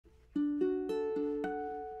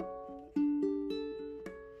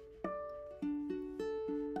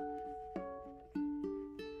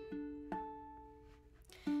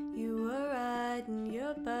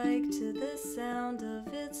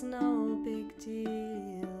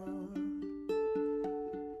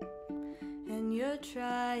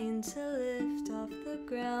trying to lift off the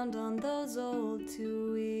ground on those old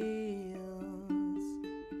two wheels.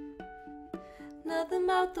 Nothing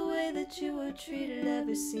about the way that you were treated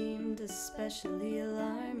ever seemed especially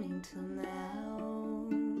alarming till now.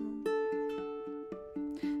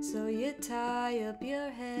 So you tie up your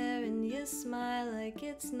hair and you smile like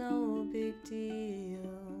it's no big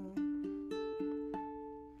deal.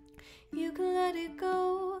 You can let it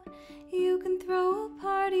go. You can throw a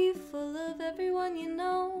party full of everyone you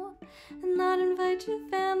know and not invite your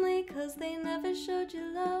family 'cause they never showed you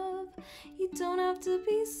love. You don't have to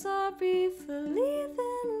be sorry for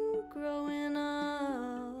leaving and growing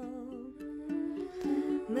up.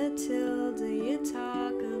 Matilda, you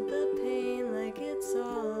talk of the pain like it's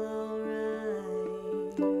all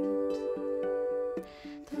alright,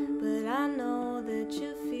 but I know that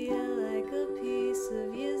you feel like a piece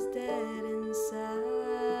of you's dead inside.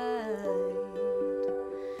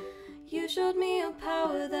 You showed me a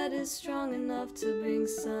power that is strong enough to bring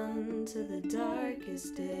sun to the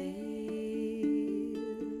darkest days.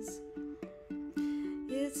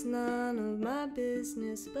 It's none of my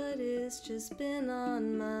business, but it's just been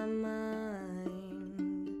on my mind.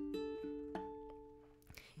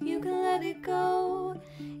 You can let it go.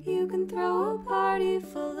 You can throw a party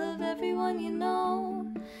full of everyone you know,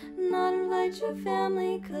 not invite your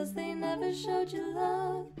family 'cause they never showed you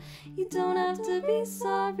love. You don't have to be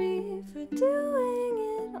sorry for doing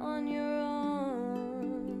it on your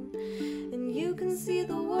own. And you can see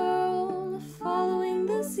the world following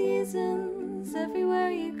the seasons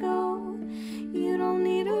everywhere you go. You don't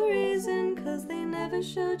need a reason 'cause they never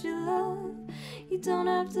showed you love. You don't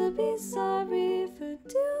have to be sorry for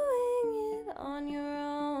doing it on your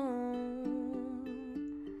own.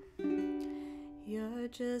 You're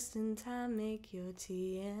just in time, make your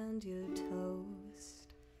tea and your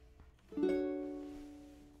toast.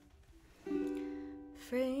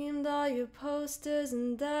 Framed all your posters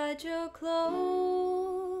and dyed your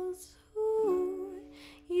clothes. Ooh,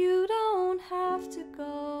 you don't have to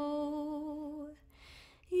go.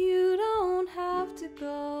 You don't have to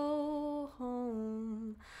go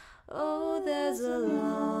home. Oh, there's a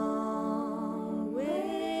long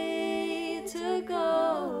way to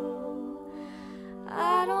go.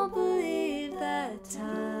 I don't believe that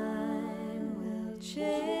time will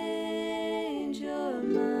change your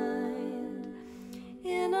mind.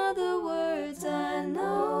 In other words, I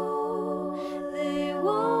know they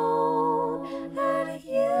won't hurt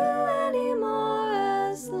you anymore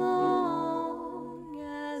as long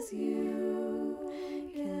as you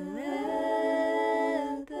can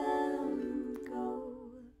let them go.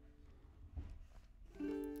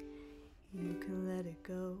 You can let it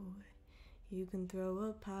go. You can throw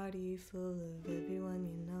a party full of everyone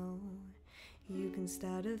you know. You can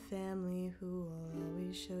start a family who will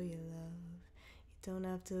always show you love. You don't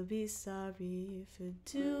have to be sorry for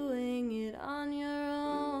doing it on your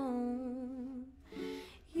own.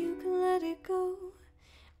 You can let it go.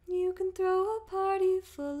 You can throw a party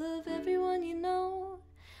full of everyone you know.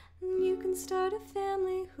 And you can start a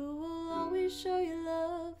family who will always show you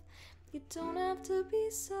love. You don't have to be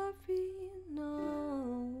sorry,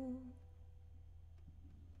 no.